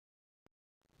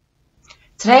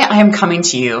Today I am coming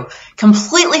to you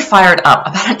completely fired up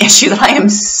about an issue that I am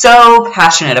so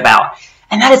passionate about,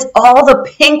 and that is all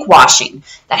the pink washing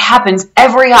that happens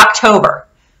every October.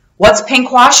 What's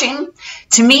pink washing?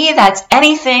 To me, that's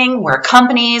anything where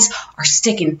companies are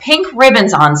sticking pink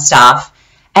ribbons on stuff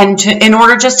in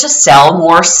order just to sell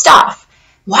more stuff.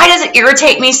 Why does it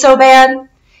irritate me so bad?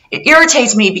 It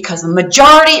irritates me because the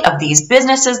majority of these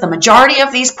businesses, the majority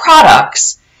of these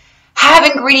products, have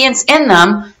ingredients in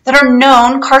them that are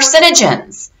known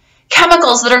carcinogens,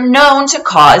 chemicals that are known to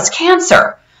cause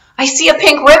cancer. I see a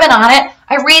pink ribbon on it,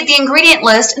 I read the ingredient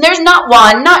list, and there's not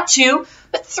one, not two,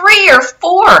 but 3 or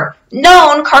 4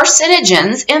 known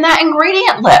carcinogens in that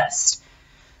ingredient list.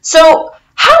 So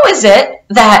how is it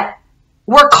that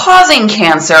we're causing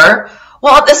cancer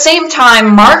while at the same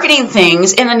time marketing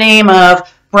things in the name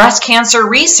of breast cancer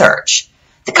research?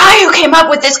 The guy who came up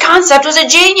with this concept was a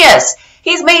genius.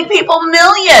 He's made people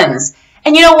millions.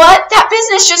 And you know what? That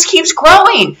business just keeps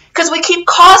growing because we keep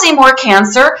causing more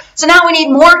cancer. So now we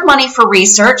need more money for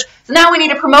research. So now we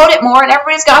need to promote it more, and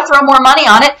everybody's got to throw more money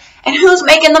on it. And who's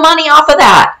making the money off of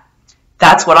that?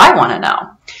 That's what I want to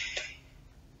know.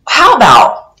 How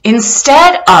about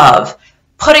instead of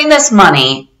putting this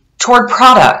money toward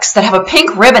products that have a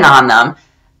pink ribbon on them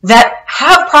that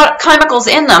have chemicals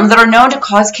in them that are known to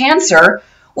cause cancer,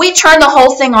 we turn the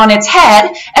whole thing on its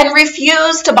head and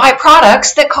refuse to buy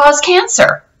products that cause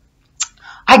cancer.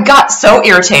 I got so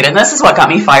irritated, and this is what got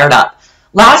me fired up.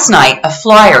 Last night, a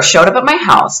flyer showed up at my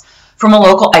house from a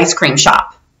local ice cream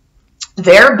shop.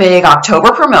 Their big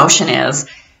October promotion is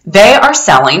they are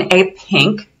selling a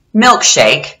pink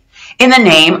milkshake in the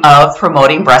name of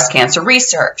promoting breast cancer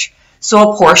research.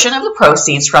 So a portion of the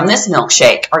proceeds from this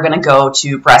milkshake are going to go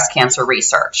to breast cancer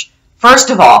research.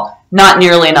 First of all, not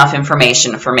nearly enough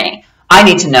information for me. I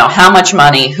need to know how much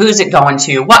money, who's it going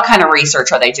to, what kind of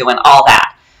research are they doing, all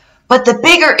that. But the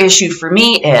bigger issue for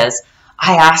me is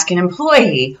I ask an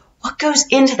employee, what goes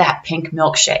into that pink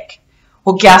milkshake?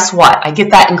 Well, guess what? I get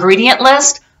that ingredient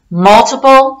list,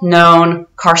 multiple known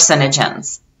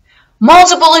carcinogens.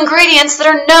 Multiple ingredients that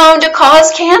are known to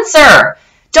cause cancer.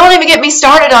 Don't even get me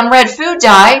started on red food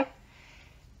dye.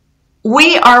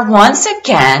 We are once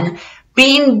again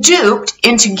being duped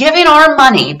into giving our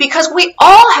money because we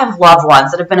all have loved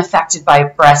ones that have been affected by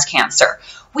breast cancer.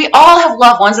 We all have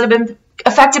loved ones that have been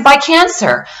affected by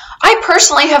cancer. I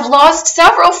personally have lost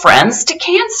several friends to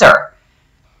cancer.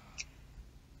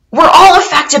 We're all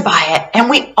affected by it, and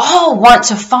we all want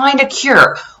to find a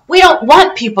cure. We don't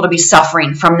want people to be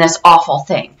suffering from this awful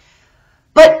thing.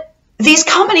 But these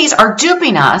companies are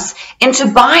duping us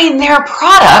into buying their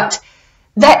product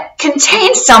that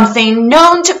contains something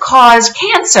known to cause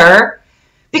cancer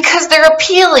because they're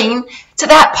appealing to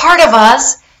that part of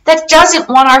us that doesn't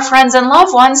want our friends and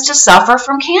loved ones to suffer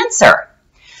from cancer.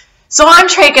 So I'm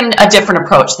taking a different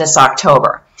approach this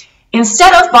October.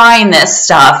 Instead of buying this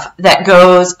stuff that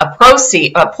goes, a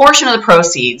portion of the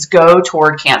proceeds go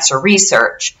toward cancer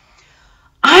research,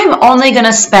 I'm only going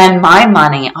to spend my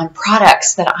money on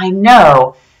products that I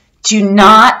know do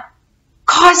not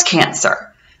cause cancer.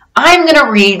 I'm going to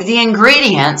read the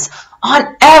ingredients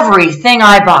on everything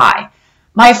I buy.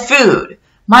 My food,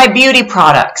 my beauty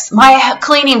products, my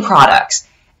cleaning products,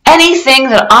 anything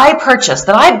that I purchase,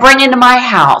 that I bring into my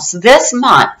house this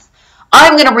month,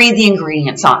 I'm going to read the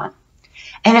ingredients on.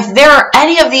 And if there are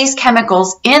any of these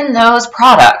chemicals in those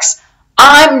products,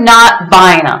 I'm not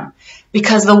buying them.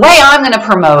 Because the way I'm going to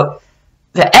promote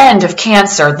the end of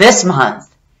cancer this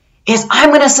month is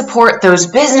I'm going to support those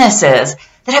businesses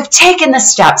that have taken the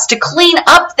steps to clean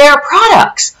up their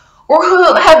products or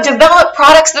who have developed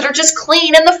products that are just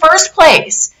clean in the first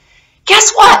place.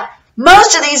 Guess what?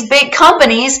 Most of these big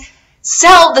companies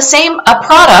sell the same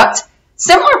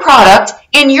similar product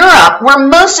in Europe where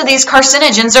most of these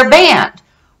carcinogens are banned.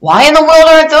 Why in the world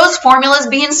aren't those formulas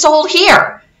being sold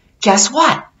here? Guess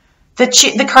what? The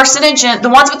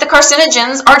ones with the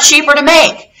carcinogens are cheaper to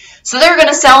make. So they're going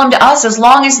to sell them to us as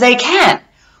long as they can.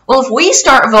 Well, if we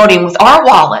start voting with our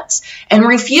wallets and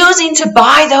refusing to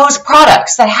buy those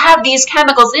products that have these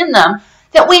chemicals in them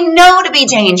that we know to be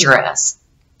dangerous,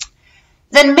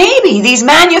 then maybe these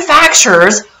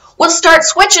manufacturers will start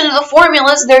switching to the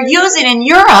formulas they're using in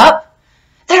Europe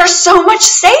that are so much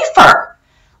safer.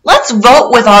 Let's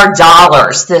vote with our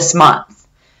dollars this month.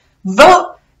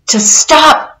 Vote to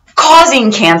stop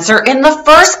causing cancer in the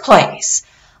first place.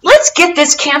 Let's get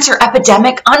this cancer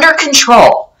epidemic under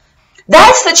control.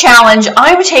 That's the challenge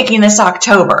I'm taking this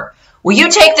October. Will you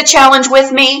take the challenge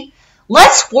with me?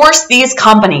 Let's force these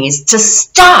companies to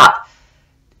stop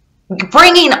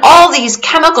bringing all these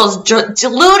chemicals,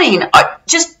 diluting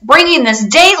just bringing this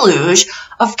deluge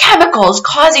of chemicals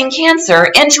causing cancer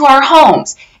into our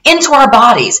homes, into our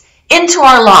bodies, into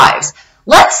our lives.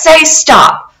 Let's say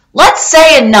stop. Let's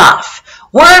say enough.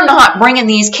 We're not bringing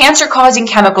these cancer-causing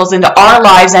chemicals into our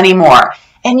lives anymore.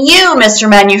 And you, Mr.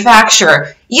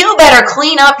 Manufacturer, you better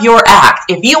clean up your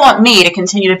act if you want me to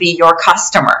continue to be your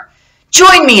customer.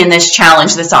 Join me in this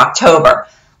challenge this October.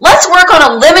 Let's work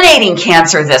on eliminating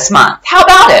cancer this month. How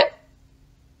about it?